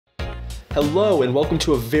Hello and welcome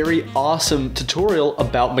to a very awesome tutorial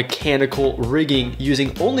about mechanical rigging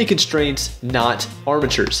using only constraints, not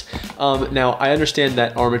armatures. Now I understand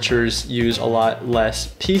that armatures use a lot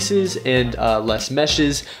less pieces and less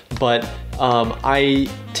meshes, but I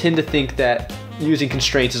tend to think that using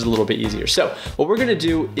constraints is a little bit easier. So what we're gonna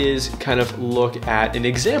do is kind of look at an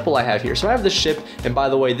example I have here. So I have this ship, and by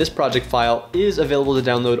the way, this project file is available to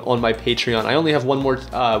download on my Patreon. I only have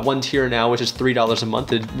one tier now, which is $3 a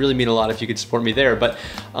month. It'd really mean a lot if you could support me there, but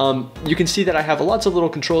you can see that I have lots of little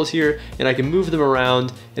controls here, and I can move them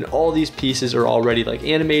around, and all these pieces are already like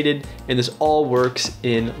animated, and this all works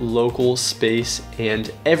in local space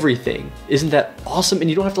and everything. Isn't that awesome? And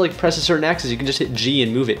you don't have to like press a certain axis. You can just hit G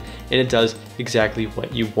and move it, and it does exactly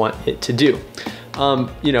what you want it to do.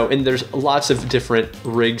 You know, and there's lots of different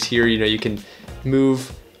rigs here. You know, you can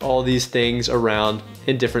move all these things around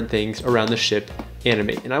and different things around the ship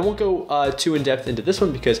animate. And I won't go too in depth into this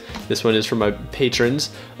one because this one is for my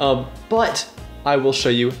patrons, but I will show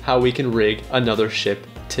you how we can rig another ship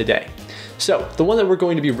today. So the one that we're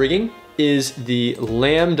going to be rigging is the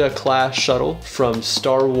Lambda class shuttle from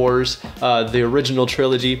Star Wars, the original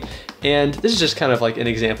trilogy. And this is just kind of like an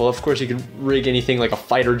example. Of course, you can rig anything like a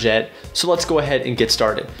fighter jet. So let's go ahead and get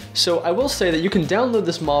started. So I will say that you can download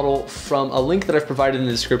this model from a link that I've provided in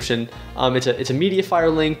the description. It's a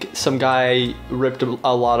MediaFire link. Some guy ripped a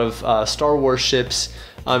lot of Star Wars ships.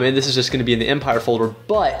 And this is just gonna be in the Empire folder.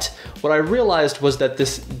 But what I realized was that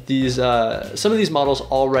some of these models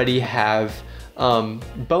already have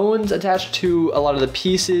bones attached to a lot of the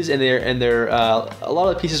pieces, and a lot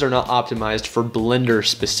of the pieces are not optimized for Blender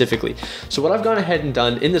specifically. So what I've gone ahead and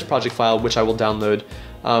done in this project file, which I will download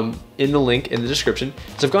in the link in the description,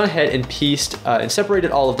 is I've gone ahead and pieced and separated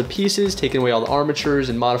all of the pieces, taken away all the armatures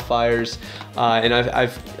and modifiers, and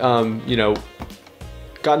I've you know,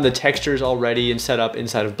 gotten the textures already and set up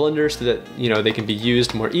inside of Blender so that, you know, they can be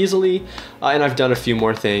used more easily. And I've done a few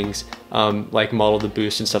more things like model the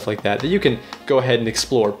boost and stuff like that you can go ahead and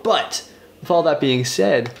explore. But with all that being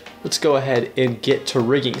said, let's go ahead and get to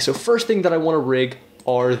rigging. So first thing that I want to rig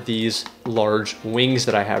are these large wings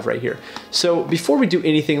that I have right here. So before we do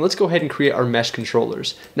anything, let's go ahead and create our mesh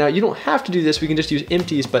controllers. Now you don't have to do this, we can just use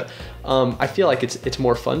empties, but I feel like it's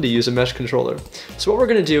more fun to use a mesh controller. So what we're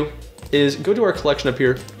gonna do is go to our collection up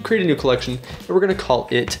here, create a new collection, and we're gonna call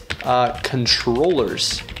it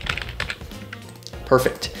controllers.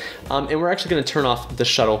 Perfect. And we're actually gonna turn off the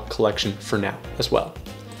shuttle collection for now as well.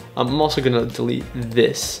 I'm also gonna delete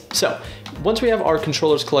this. So once we have our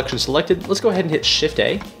controllers collection selected, let's go ahead and hit Shift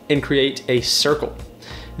A and create a circle.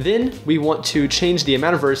 Then we want to change the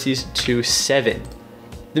amount of vertices to 7.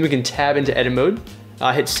 Then we can tab into edit mode.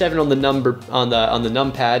 Hit 7 on the number on the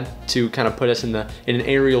numpad to kind of put us in an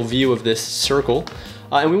aerial view of this circle,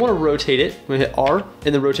 and we want to rotate it. We're gonna hit R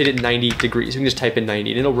and then rotate it 90 degrees. We can just type in 90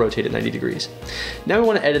 and it'll rotate it 90 degrees. Now we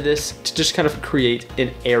want to edit this to just kind of create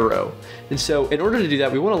an arrow. And so in order to do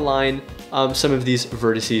that, we want to line some of these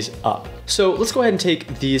vertices up. So let's go ahead and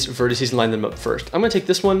take these vertices and line them up first. I'm going to take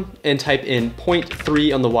this one and type in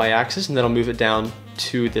 0.3 on the y-axis, and then I'll move it down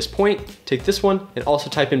to this point. Take this one and also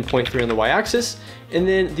type in 0.3 on the y-axis. And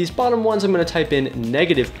then these bottom ones, I'm going to type in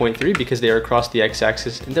negative 0.3 because they are across the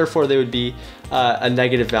x-axis, and therefore they would be a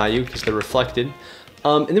negative value because they're reflected.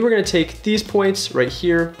 And then we're going to take these points right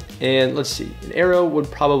here, and let's see, an arrow would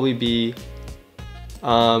probably be,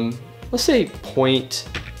 let's say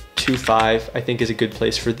 0.25, I think is a good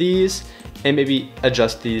place for these, and maybe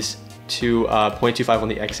adjust these to 0.25 on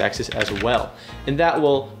the x-axis as well. And that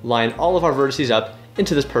will line all of our vertices up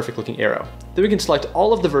into this perfect looking arrow. Then we can select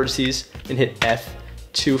all of the vertices and hit F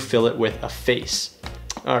to fill it with a face.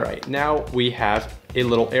 All right, now we have a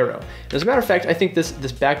little arrow. And as a matter of fact, I think this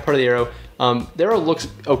back part of the arrow, the arrow looks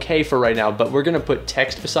okay for right now, but we're gonna put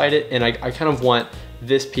text beside it, and I kind of want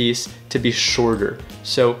this piece to be shorter.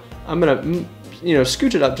 So I'm gonna, you know,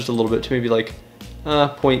 scooch it up just a little bit to maybe like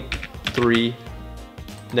 0.3,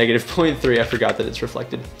 negative 0.3, I forgot that it's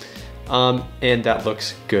reflected. And that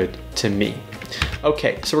looks good to me.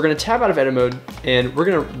 Okay, so we're gonna tab out of edit mode, and we're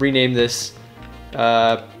gonna rename this,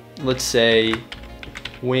 let's say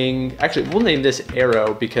wing. Actually, we'll name this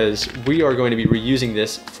arrow because we are going to be reusing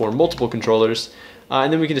this for multiple controllers.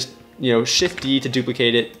 And then we can just, you know, Shift D to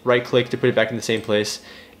duplicate it, right click to put it back in the same place,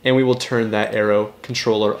 and we will turn that arrow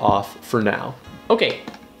controller off for now. Okay,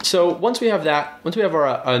 so once we have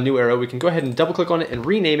our new arrow, we can go ahead and double click on it and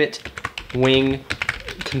rename it wing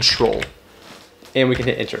control. and we can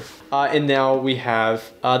hit enter. And now we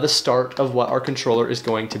have the start of what our controller is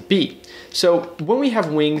going to be. So when we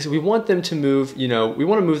have wings, we want them to move, we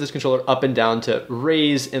want to move this controller up and down to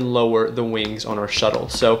raise and lower the wings on our shuttle.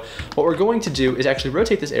 So what we're going to do is actually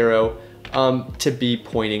rotate this arrow to be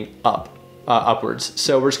pointing upwards.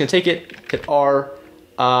 So we're just gonna take it, hit R,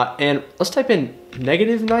 and let's type in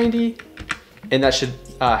 -90, and that should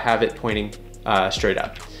have it pointing straight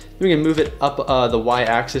up. Then we can move it up the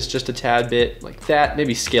Y-axis just a tad bit, like that,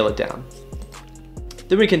 maybe scale it down.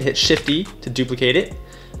 Then we can hit Shift-E to duplicate it,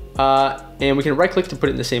 and we can right-click to put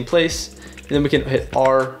it in the same place, and then we can hit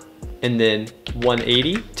R and then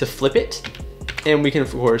 180 to flip it, and we can,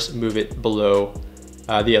 of course, move it below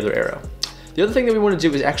the other arrow. The other thing that we want to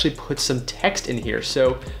do is actually put some text in here.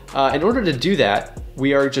 So in order to do that,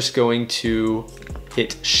 we are just going to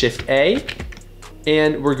hit Shift-A,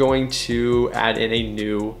 and we're going to add in a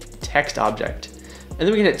new text object. And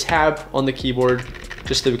then we can hit Tab on the keyboard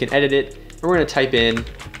just so we can edit it. And we're going to type in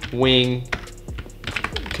wing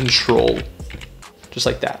control, just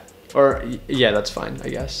like that. Or yeah, that's fine, I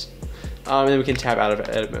guess. And then we can tab out of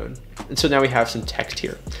edit mode. And so now we have some text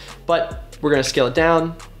here. But we're going to scale it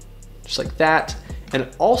down, just like that. And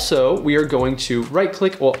also we are going to right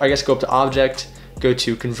click, well, I guess go up to object, go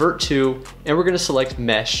to convert to, and we're going to select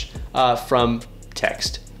mesh from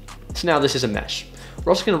text. So now this is a mesh.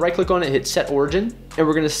 We're also going to right click on it, hit set origin, and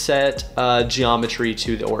we're going to set geometry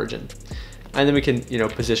to the origin. And then we can,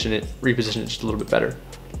 reposition it just a little bit better.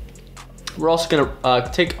 We're also going to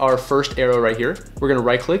take our first arrow right here. We're going to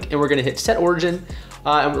right click and we're going to hit set origin.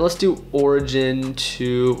 And let's do origin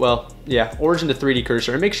to, origin to 3D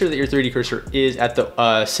cursor, and make sure that your 3D cursor is at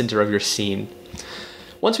the center of your scene.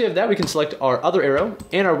 Once we have that, we can select our other arrow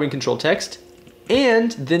and our wing control text,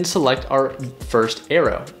 and then select our first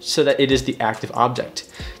arrow so that it is the active object.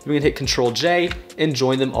 We can hit Control J and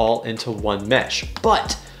join them all into one mesh.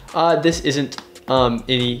 But this isn't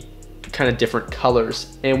any kind of different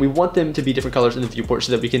colors, and we want them to be different colors in the viewport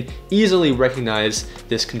so that we can easily recognize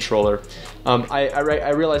this controller. I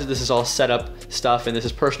realize that this is all setup stuff and this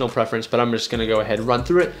is personal preference, but I'm just gonna go ahead and run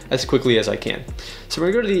through it as quickly as I can. So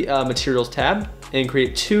we're gonna go to the materials tab and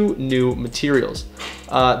create two new materials.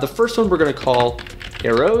 The first one we're gonna call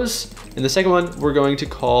arrows, and the second one we're going to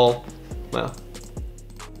call, we're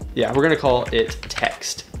gonna call it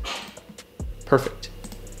text. Perfect.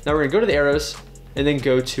 Now we're gonna go to the arrows and then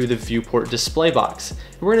go to the viewport display box.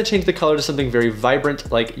 And we're gonna change the color to something very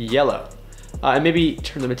vibrant like yellow. And maybe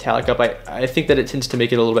turn the metallic up. I think that it tends to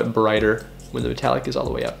make it a little bit brighter when the metallic is all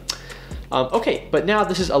the way up. Okay, but now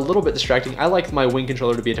this is a little bit distracting. I like my wing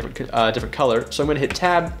controller to be a different color. So I'm gonna hit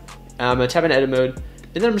tab, I'm gonna tab in edit mode,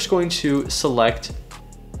 and then I'm just going to select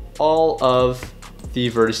all of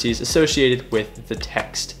the vertices associated with the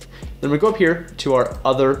text. Then we go up here to our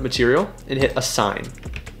other material and hit assign.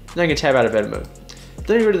 Then I can tab out of edit mode.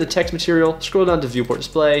 Then I go to the text material, scroll down to viewport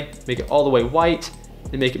display, make it all the way white,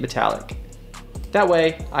 and make it metallic. That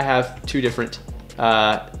way I have two different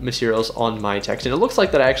materials on my text. And it looks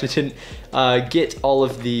like that I actually didn't get all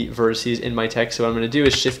of the vertices in my text. So what I'm gonna do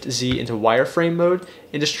is Shift Z into wireframe mode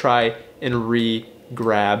and just try and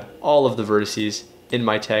re-grab all of the vertices in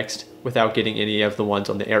my text without getting any of the ones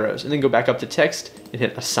on the arrows. And then go back up to text and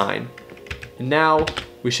hit assign. And now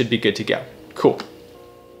we should be good to go. Cool.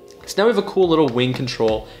 So now we have a cool little wing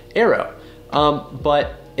control arrow,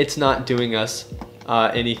 but it's not doing us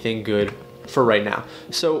anything good for right now.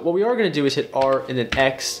 So what we are gonna do is hit R and then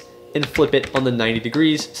X and flip it on the 90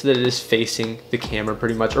 degrees so that it is facing the camera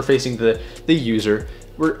pretty much, or facing the user.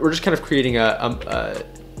 We're just kind of creating a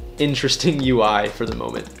interesting UI for the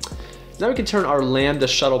moment. Now we can turn our Lambda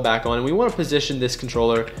shuttle back on, and we wanna position this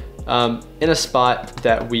controller in a spot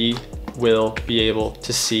that we will be able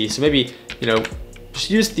to see. So maybe, just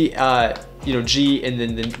use the G and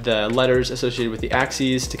then the letters associated with the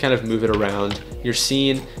axes to kind of move it around your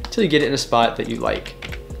scene until you get it in a spot that you like.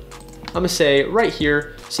 I'm gonna say right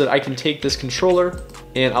here so that I can take this controller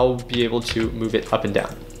and I'll be able to move it up and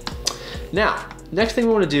down. Now, next thing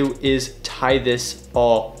we wanna do is tie this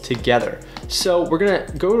all together. So we're gonna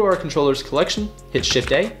go to our controllers collection, hit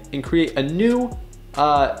Shift A, and create a new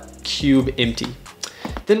cube empty.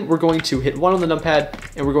 Then we're going to hit 1 on the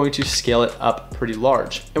numpad and we're going to scale it up pretty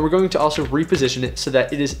large. And we're going to also reposition it so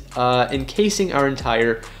that it is encasing our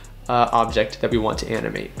entire object that we want to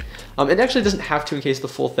animate. It actually doesn't have to encase the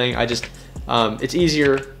full thing. It's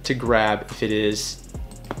easier to grab if it is.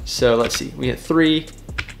 So let's see, we hit 3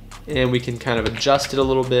 and we can kind of adjust it a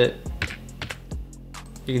little bit.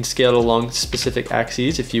 You can scale it along specific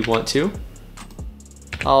axes if you want to.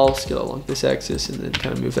 I'll scale along this axis and then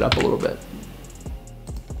kind of move it up a little bit.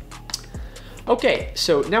 Okay,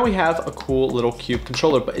 so now we have a cool little cube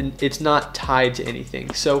controller, but it's not tied to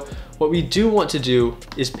anything. So what we do want to do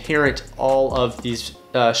is parent all of these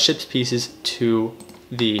ship's pieces to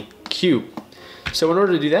the cube. So in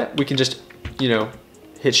order to do that, we can just,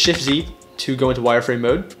 hit Shift Z to go into wireframe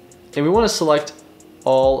mode, and we want to select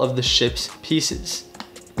all of the ship's pieces.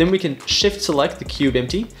 Then we can Shift select the cube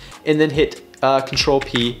empty, and then hit Control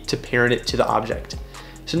P to parent it to the object.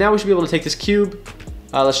 So now we should be able to take this cube,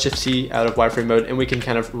 let's Shift C out of wireframe mode, and we can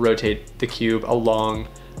kind of rotate the cube along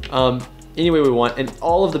any way we want, and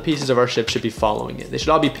all of the pieces of our ship should be following it. They should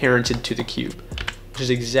all be parented to the cube, which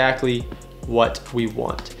is exactly what we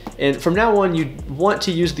want. And from now on, you want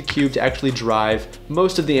to use the cube to actually drive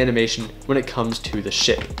most of the animation when it comes to the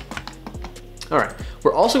ship. All right,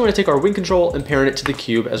 we're also going to take our wing control and parent it to the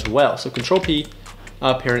cube as well. So Control P,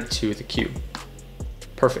 parent to the cube.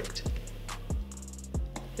 Perfect.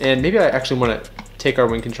 And maybe I actually want to take our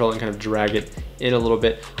wing control and kind of drag it in a little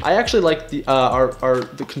bit. I actually like the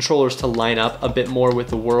controllers to line up a bit more with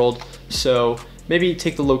the world. So maybe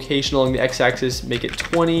take the location along the x-axis, make it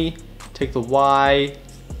 20, take the y,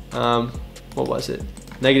 what was it?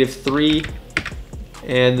 -3,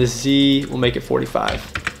 and the z, we'll make it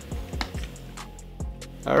 45.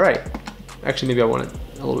 All right, actually maybe I want it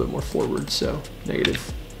a little bit more forward, so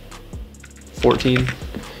 -14,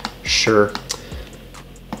 sure.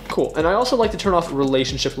 Cool, and I also like to turn off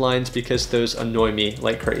relationship lines because those annoy me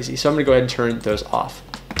like crazy. So I'm gonna go ahead and turn those off.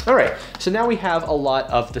 All right, so now we have a lot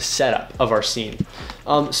of the setup of our scene.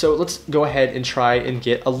 So let's go ahead and try and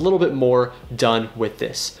get a little bit more done with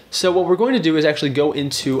this. So what we're going to do is actually go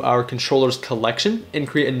into our controllers collection and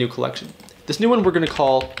create a new collection. This new one we're gonna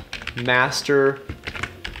call Master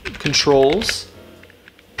Controls,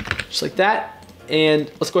 just like that.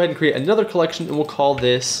 And let's go ahead and create another collection, and we'll call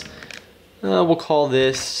this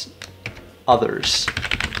Others.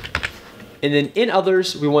 And then in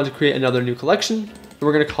Others, we want to create another new collection, and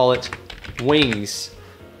we're gonna call it Wings.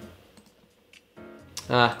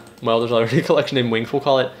 Well, there's already a collection named Wings. We'll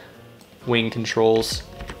call it Wing Controls.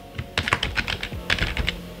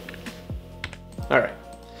 All right.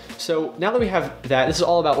 So now that we have that, this is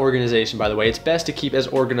all about organization, by the way. It's best to keep as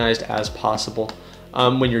organized as possible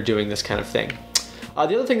when you're doing this kind of thing.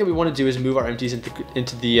 The other thing that we want to do is move our empties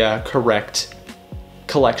into the correct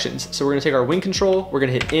collections. So we're going to take our wing control, we're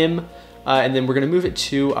going to hit M, and then we're going to move it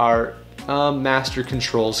to our Master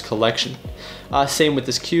Controls collection. Same with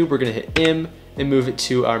this cube, we're going to hit M and move it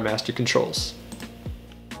to our Master Controls.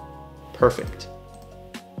 Perfect.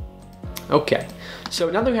 Okay, so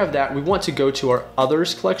now that we have that, we want to go to our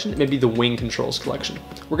Others collection, maybe the Wing Controls collection.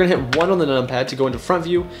 We're going to hit 1 on the numpad to go into front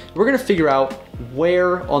view. We're going to figure out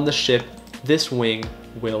where on the ship this wing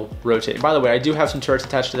will rotate. By the way, I do have some turrets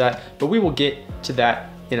attached to that, but we will get to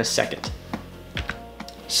that in a second.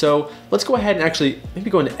 So let's go ahead and actually maybe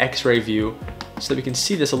go into X-ray view so that we can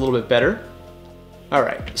see this a little bit better. All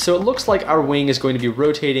right, so it looks like our wing is going to be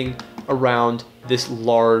rotating around this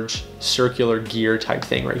large circular gear type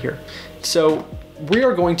thing right here. So we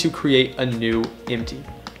are going to create a new empty.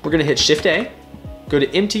 We're gonna hit Shift A, go to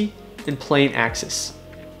Empty and Plane Axis.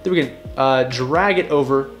 Then we can drag it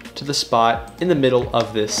over to the spot in the middle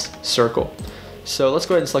of this circle. So let's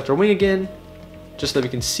go ahead and select our wing again, just so that we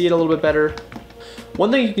can see it a little bit better.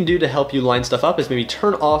 One thing you can do to help you line stuff up is maybe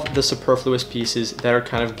turn off the superfluous pieces that are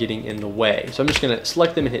kind of getting in the way. So I'm just gonna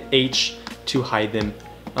select them and hit H to hide them.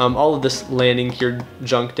 All of this landing gear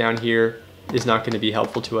junk down here is not gonna be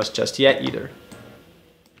helpful to us just yet either.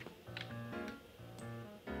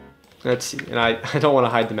 Let's see, and I don't wanna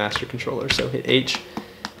hide the master controller, so hit H.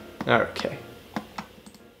 Okay.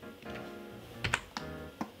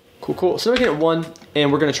 Cool. So we're gonna hit 1,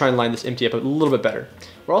 and we're gonna try and line this empty up a little bit better.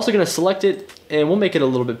 We're also gonna select it, and we'll make it a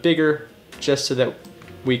little bit bigger, just so that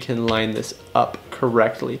we can line this up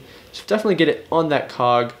correctly. So definitely get it on that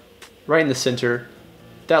cog, right in the center.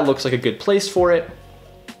 That looks like a good place for it.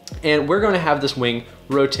 And we're gonna have this wing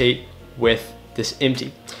rotate with this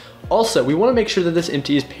empty. Also, we wanna make sure that this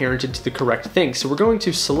empty is parented to the correct thing. So we're going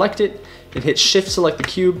to select it and hit Shift select the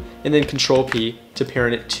cube, and then Control P to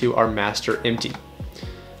parent it to our master empty.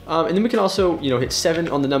 And then we can also, hit 7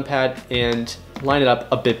 on the numpad and line it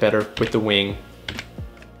up a bit better with the wing,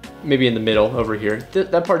 maybe in the middle over here.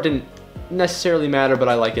 That part didn't necessarily matter, but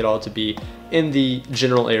I like it all to be in the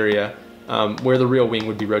general area where the real wing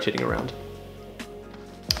would be rotating around.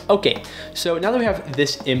 Okay, so now that we have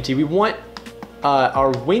this empty, we want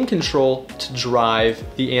our wing control to drive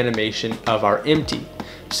the animation of our empty.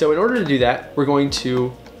 So in order to do that, we're going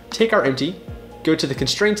to take our empty, go to the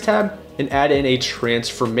Constraints tab, and add in a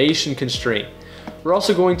transformation constraint. We're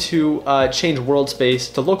also going to change world space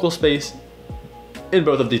to local space in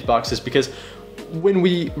both of these boxes, because when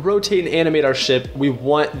we rotate and animate our ship, we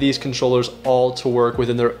want these controllers all to work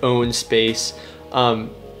within their own space,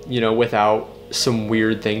 you know, without some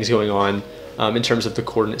weird things going on in terms of the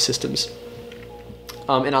coordinate systems.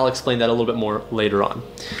 And I'll explain that a little bit more later on.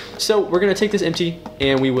 So we're gonna take this empty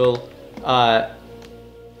and we will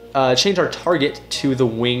change our target to the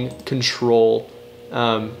wing controller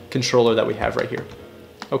that we have right here.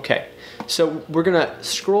 Okay, so we're gonna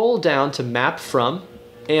scroll down to map from,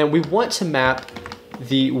 and we want to map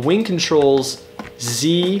the wing control's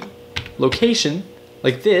Z location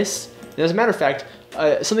like this. And as a matter of fact,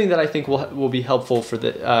 something that I think will be helpful for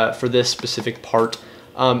this specific part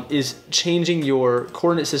is changing your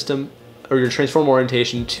coordinate system or your transform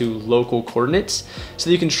orientation to local coordinates, so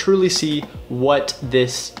that you can truly see what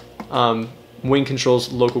this wing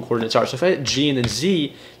control's local coordinates are. So if I hit G and then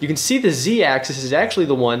Z, you can see the Z axis is actually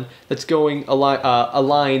the one that's going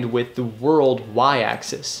aligned with the world Y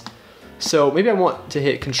axis. So maybe I want to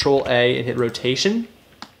hit Control A and hit rotation.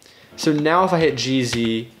 So now if I hit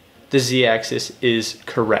GZ, the Z axis is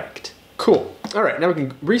correct. Cool. All right, now we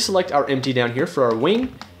can reselect our empty down here for our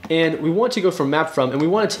wing, and we want to go from map from, and we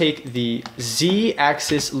want to take the Z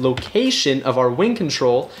axis location of our wing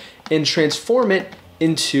control and transform it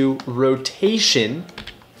into rotation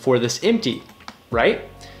for this empty, right?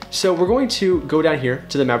 So we're going to go down here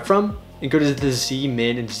to the map from and go to the Z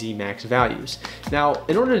min and Z max values. Now,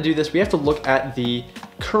 in order to do this, we have to look at the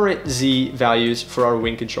current Z values for our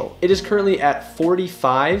wing control. It is currently at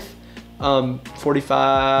 45.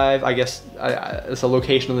 45, I guess, it's a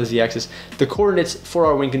location on the Z-axis. The coordinates for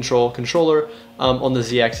our wing controller on the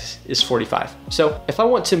Z-axis is 45. So if I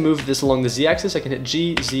want to move this along the Z-axis, I can hit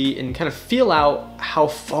G, Z, and kind of feel out how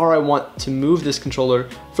far I want to move this controller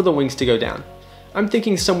for the wings to go down. I'm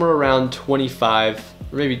thinking somewhere around 25,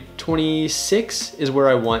 or maybe 26 is where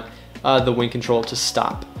I want the wing control to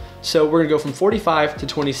stop. So we're gonna go from 45 to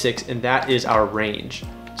 26, and that is our range.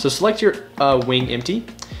 So select your wing empty,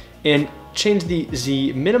 and change the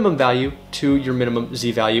Z minimum value to your minimum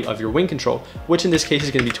Z value of your wing control, which in this case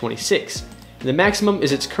is going to be 26. And the maximum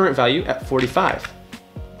is its current value at 45.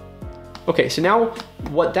 Okay, so now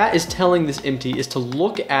what that is telling this empty is to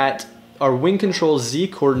look at our wing control Z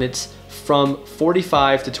coordinates from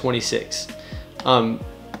 45 to 26. And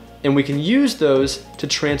we can use those to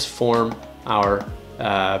transform our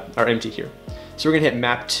empty here. So we're gonna hit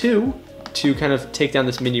map 2 to kind of take down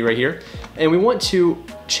this menu right here. And we want to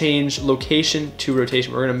change location to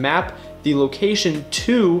rotation. We're gonna map the location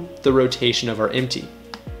to the rotation of our empty.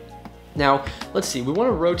 Now, let's see, we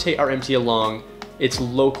wanna rotate our empty along its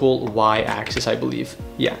local Y axis, I believe.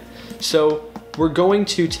 Yeah, so we're going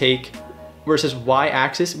to take, where it says Y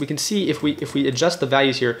axis, we can see if we adjust the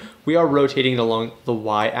values here, we are rotating it along the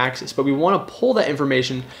Y axis, but we wanna pull that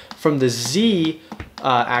information from the Z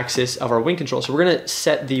axis of our wing control. So we're gonna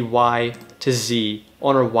set the Y to Z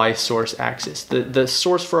on our Y source axis. The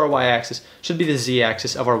source for our Y axis should be the Z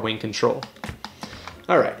axis of our wing control.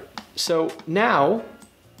 All right, so now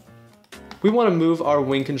we wanna move our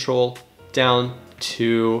wing control down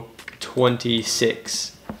to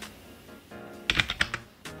 26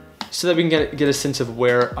 so that we can get a sense of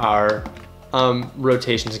where our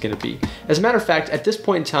rotation is gonna be. As a matter of fact, at this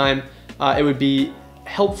point in time, it would be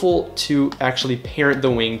helpful to actually parent the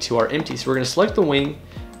wing to our empty. So we're gonna select the wing,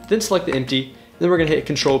 then select the empty, then we're gonna hit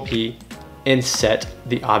Control P and set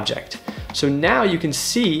the object. So now you can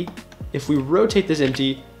see if we rotate this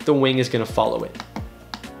empty, the wing is gonna follow it.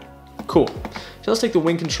 Cool. So let's take the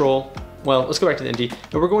wing control. Well, let's go back to the empty,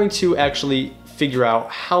 and we're going to actually figure out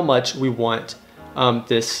how much we want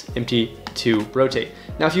this empty to rotate.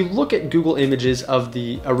 Now, if you look at Google Images of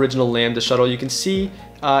the original Lambda shuttle, you can see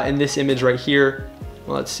in this image right here,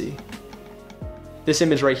 well, let's see, this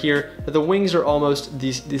image right here, that the wings are almost,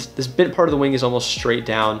 this bent part of the wing is almost straight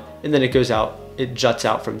down, and then it goes out, it juts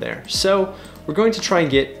out from there. So we're going to try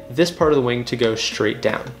and get this part of the wing to go straight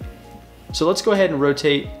down. So let's go ahead and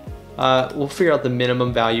rotate. We'll figure out the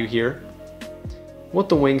minimum value here. I want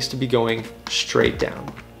the wings to be going straight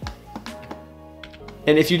down.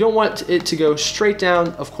 And if you don't want it to go straight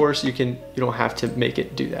down, of course you don't have to make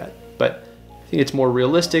it do that. But I think it's more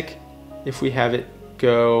realistic if we have it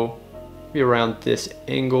go maybe around this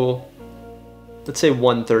angle, let's say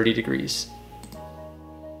 130 degrees.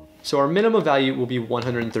 So our minimum value will be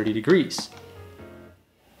 130 degrees.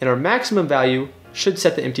 And our maximum value should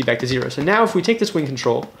set the empty back to 0. So now if we take this wing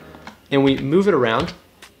control and we move it around,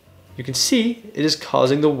 you can see it is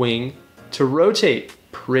causing the wing to rotate.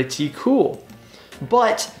 Pretty cool.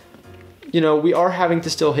 But, you know, we are having to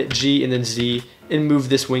still hit G and then Z and move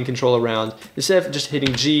this wing control around instead of just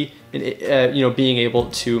hitting G and being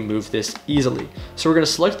able to move this easily. So we're going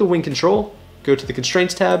to select the wing control, go to the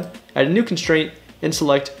constraints tab, add a new constraint, and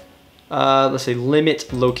select, let's say,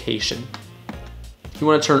 limit location. You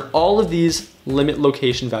want to turn all of these limit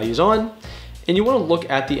location values on, and you want to look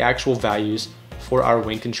at the actual values for our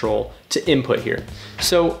wing control to input here.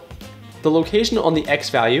 So the location on the X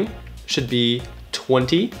value should be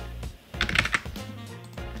 20,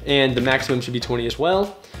 and the maximum should be 20 as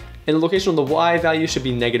well. And the location on the Y value should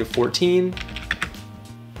be -14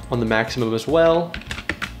 on the maximum as well.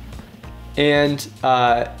 And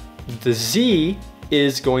the Z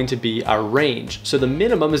is going to be our range. So the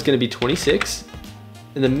minimum is going to be 26,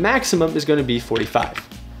 and the maximum is going to be 45.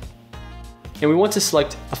 And we want to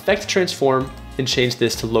select Effect Transform and change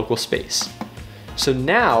this to local space. So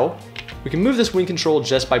now we can move this wing control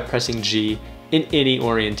just by pressing G in any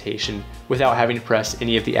orientation without having to press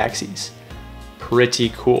any of the axes. Pretty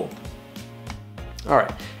cool. All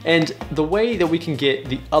right, and the way that we can get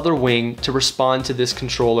the other wing to respond to this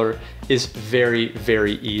controller is very,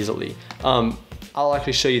 very easily. I'll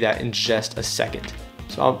actually show you that in just a second.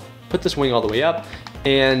 So I'll put this wing all the way up,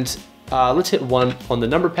 and let's hit 1 on the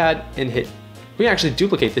number pad and hit, we can actually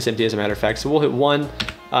duplicate this empty as a matter of fact. So we'll hit 1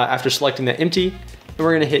 after selecting that empty, and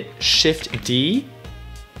we're gonna hit Shift D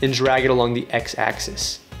and drag it along the X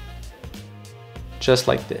axis, just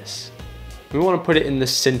like this. We wanna put it in the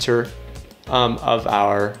center of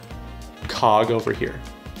our cog over here.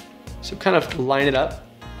 So kind of line it up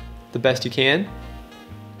the best you can.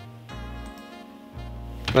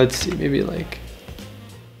 Let's see, maybe like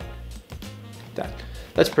that.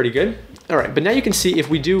 That's pretty good. All right, but now you can see if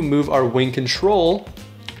we do move our wing control,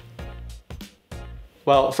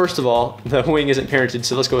 well, first of all, the wing isn't parented,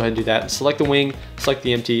 so let's go ahead and do that. Select the wing, select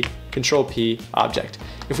the empty, Control P, object.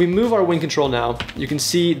 If we move our wing control now, you can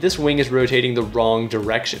see this wing is rotating the wrong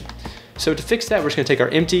direction. So to fix that, we're just gonna take our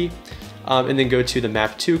empty and then go to the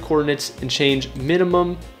map 2 coordinates and change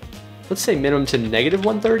minimum, let's say minimum to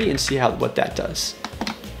 -130 and see what that does.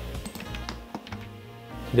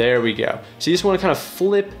 There we go. So you just wanna kind of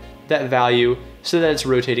flip that value so that it's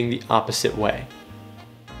rotating the opposite way.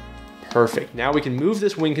 Perfect. Now we can move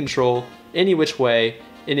this wing control any which way,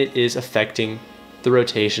 and it is affecting the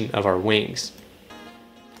rotation of our wings.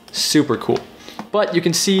 Super cool. But you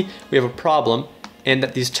can see we have a problem, and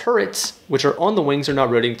that these turrets, which are on the wings, are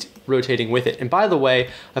not rotating with it. And by the way,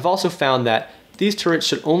 I've also found that these turrets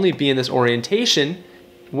should only be in this orientation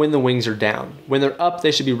when the wings are down. When they're up,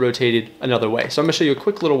 they should be rotated another way. So I'm gonna show you a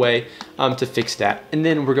quick little way to fix that. And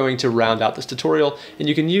then we're going to round out this tutorial, and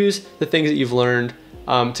you can use the things that you've learned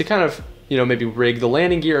to kind of, maybe rig the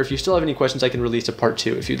landing gear. If you still have any questions, I can release a part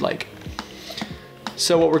 2 if you'd like.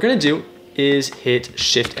 So what we're gonna do is hit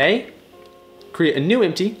Shift A, create a new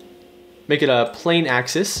empty, make it a plane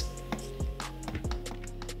axis,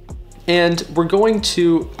 and we're going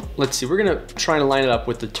to, let's see, we're gonna try and line it up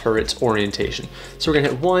with the turret's orientation. So we're gonna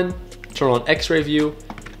hit 1, turn on X-ray view,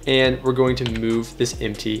 and we're going to move this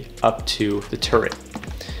empty up to the turret.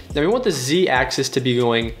 Now we want the Z axis to be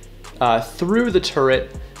going through the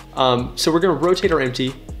turret, so we're gonna rotate our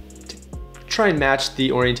empty to try and match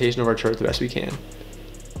the orientation of our turret the best we can.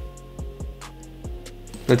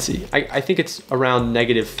 Let's see, I think it's around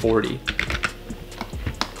 -40.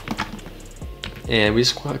 And we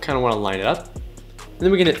just kind of want to line it up. And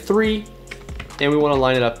then we can hit 3, and we want to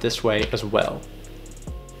line it up this way as well.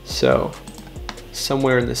 So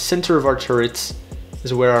somewhere in the center of our turrets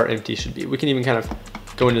is where our empty should be. We can even kind of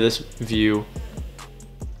go into this view,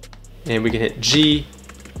 and we can hit G,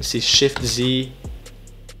 let's see, Shift Z,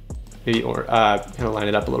 maybe, or kind of line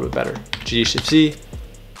it up a little bit better. G, Shift Z,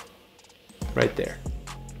 right there.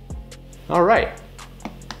 All right,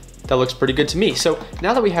 that looks pretty good to me. So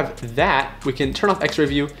now that we have that, we can turn off X-ray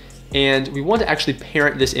view, and we want to actually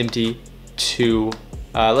parent this empty to,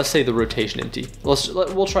 let's say, the rotation empty. We'll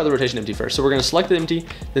try the rotation empty first. So we're gonna select the empty,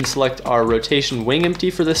 then select our rotation wing empty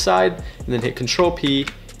for this side, and then hit Control P,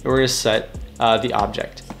 and we're gonna set the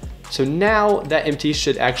object. So now that empty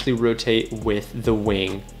should actually rotate with the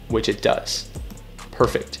wing, which it does.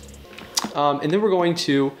 Perfect. And then we're going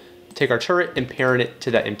to take our turret and parent it to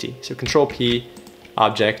that empty. So Control P,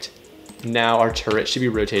 object. Now our turret should be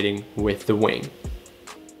rotating with the wing.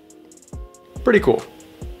 Pretty cool.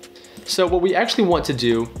 So what we actually want to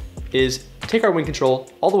do is take our wing control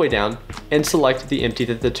all the way down and select the empty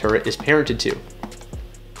that the turret is parented to.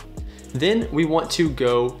 Then we want to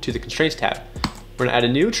go to the constraints tab. We're gonna add a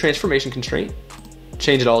new transformation constraint,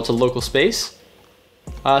 change it all to local space,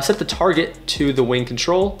 set the target to the wing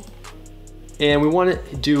control, and we want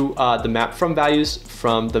to do the map from values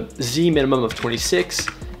from the Z minimum of 26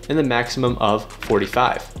 and the maximum of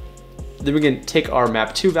 45. Then we can take our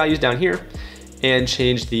map 2 values down here and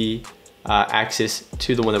change the axis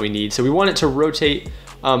to the one that we need. So we want it to rotate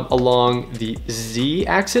along the Z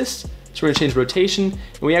axis. So we're gonna change rotation,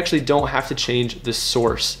 and we actually don't have to change the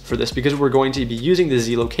source for this because we're going to be using the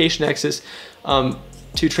Z location axis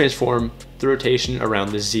to transform the rotation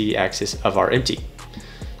around the Z axis of our empty.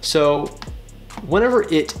 So whenever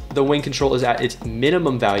the wing control is at its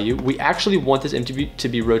minimum value, we actually want this empty to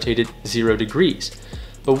be rotated 0 degrees.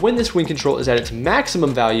 But when this wing control is at its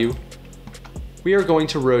maximum value, we are going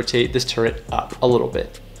to rotate this turret up a little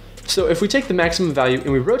bit. So if we take the maximum value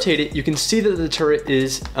and we rotate it, you can see that the turret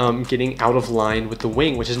is getting out of line with the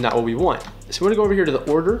wing, which is not what we want. So we want to go over here to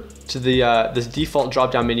the order, to the this default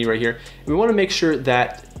drop-down menu right here. And we want to make sure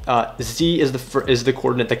that Z is the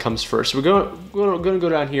coordinate that comes first. So we're going to go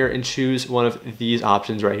down here and choose one of these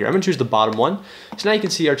options right here. I'm going to choose the bottom one. So now you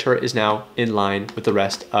can see our turret is now in line with the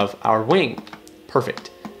rest of our wing.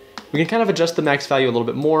 Perfect. We can kind of adjust the max value a little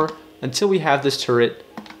bit more until we have this turret,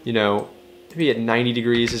 you know, maybe at 90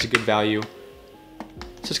 degrees is a good value.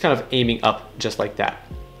 So it's kind of aiming up just like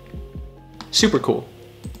that. Super cool.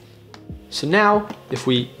 So now if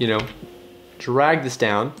we, you know, drag this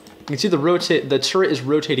down, you can see the turret is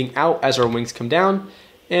rotating out as our wings come down,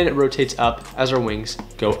 and it rotates up as our wings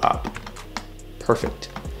go up. Perfect.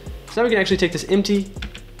 So now we can actually take this empty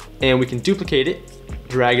and we can duplicate it,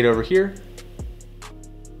 drag it over here.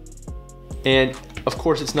 And of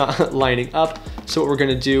course it's not lining up. So what we're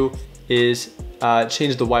gonna do is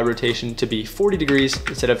change the Y rotation to be 40 degrees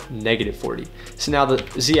instead of -40. So now the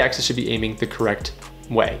Z axis should be aiming the correct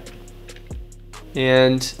way.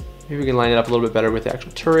 And maybe we can line it up a little bit better with the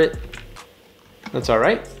actual turret. That's all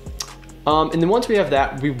right. And then once we have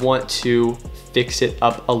that, we want to fix it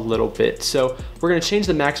up a little bit. So we're gonna change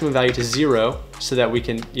the maximum value to 0 so that we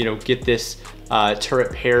can, you know, get this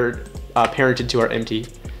turret parented to our empty.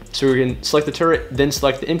 So we can select the turret, then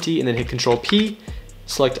select the empty, and then hit Control P,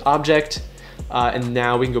 select object, and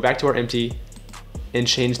now we can go back to our empty and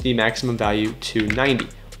change the maximum value to 90.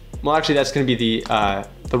 Well, actually that's gonna be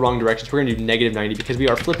the wrong direction. So we're gonna do -90 because we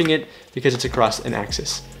are flipping it because it's across an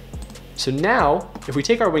axis. So now, if we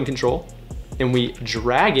take our wing control and we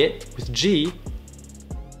drag it with G,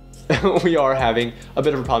 we are having a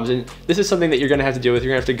bit of a problem. And this is something that you're gonna have to deal with.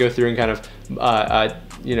 You're gonna have to go through and kind of,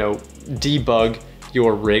 you know, debug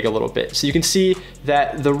your rig a little bit. So you can see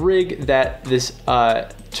that the rig that this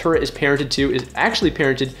turret is parented to is actually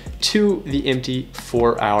parented to the empty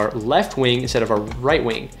for our left wing instead of our right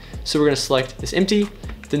wing. So we're gonna select this empty,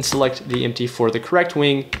 then select the empty for the correct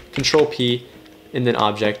wing, Control P, and then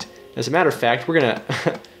object. As a matter of fact, we're gonna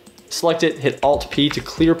select it, hit Alt P to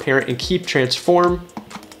clear parent and keep transform.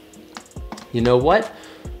 You know what?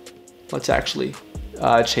 Let's actually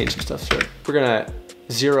change some stuff. So we're gonna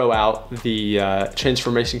zero out the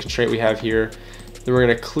transformation constraint we have here. Then we're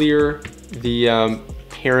gonna clear the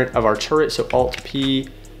parent of our turret. So Alt P,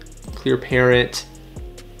 clear parent,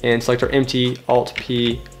 and select our empty, Alt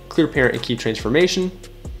P, clear parent and keep transformation.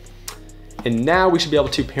 And now we should be able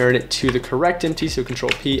to parent it to the correct empty. So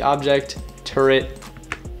Control P object, turret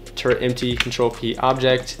empty, Control P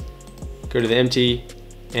object, go to the empty,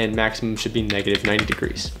 and maximum should be -90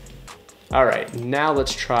 degrees. All right, now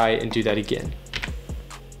let's try and do that again.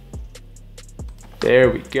 There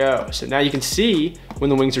we go. So now you can see when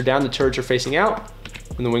the wings are down, the turrets are facing out.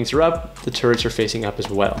 When the wings are up, the turrets are facing up as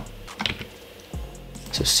well.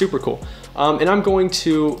 So super cool. And I'm going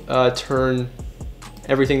to turn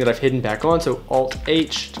everything that I've hidden back on. So Alt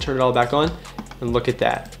H to turn it all back on, and look at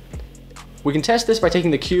that. We can test this by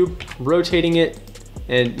taking the cube, rotating it,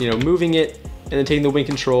 and moving it, and then taking the wing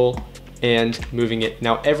control and moving it.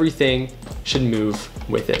 Now everything should move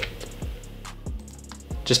with it.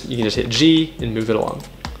 You can just hit G and move it along.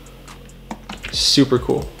 Super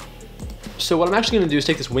cool. So what I'm actually gonna do is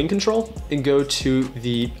take this wing control and go to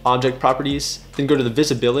the object properties, then go to the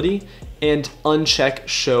visibility and uncheck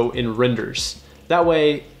show in renders. That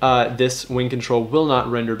way, this wing control will not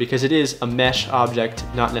render because it is a mesh object,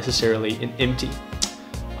 not necessarily an empty.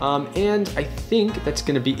 And I think that's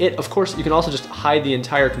gonna be it. Of course, you can also just hide the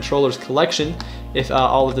entire controller's collection if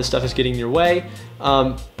all of this stuff is getting in your way.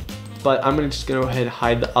 But I'm just gonna go ahead and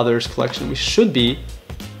hide the others collection. We should be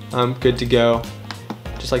good to go,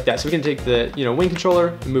 just like that. So we can take the wing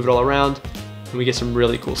controller and move it all around, and we get some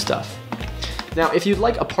really cool stuff. Now, if you'd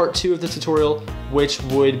like a part 2 of this tutorial, which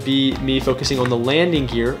would be me focusing on the landing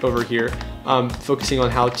gear over here, focusing on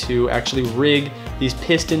how to actually rig these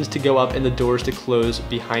pistons to go up and the doors to close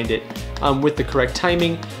behind it with the correct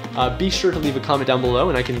timing. Be sure to leave a comment down below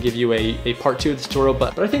and I can give you a part 2 of the tutorial,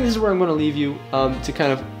 but I think this is where I'm going to leave you to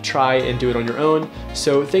kind of try and do it on your own.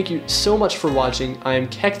 So thank you so much for watching. I am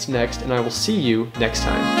KextNext and I will see you next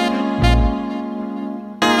time.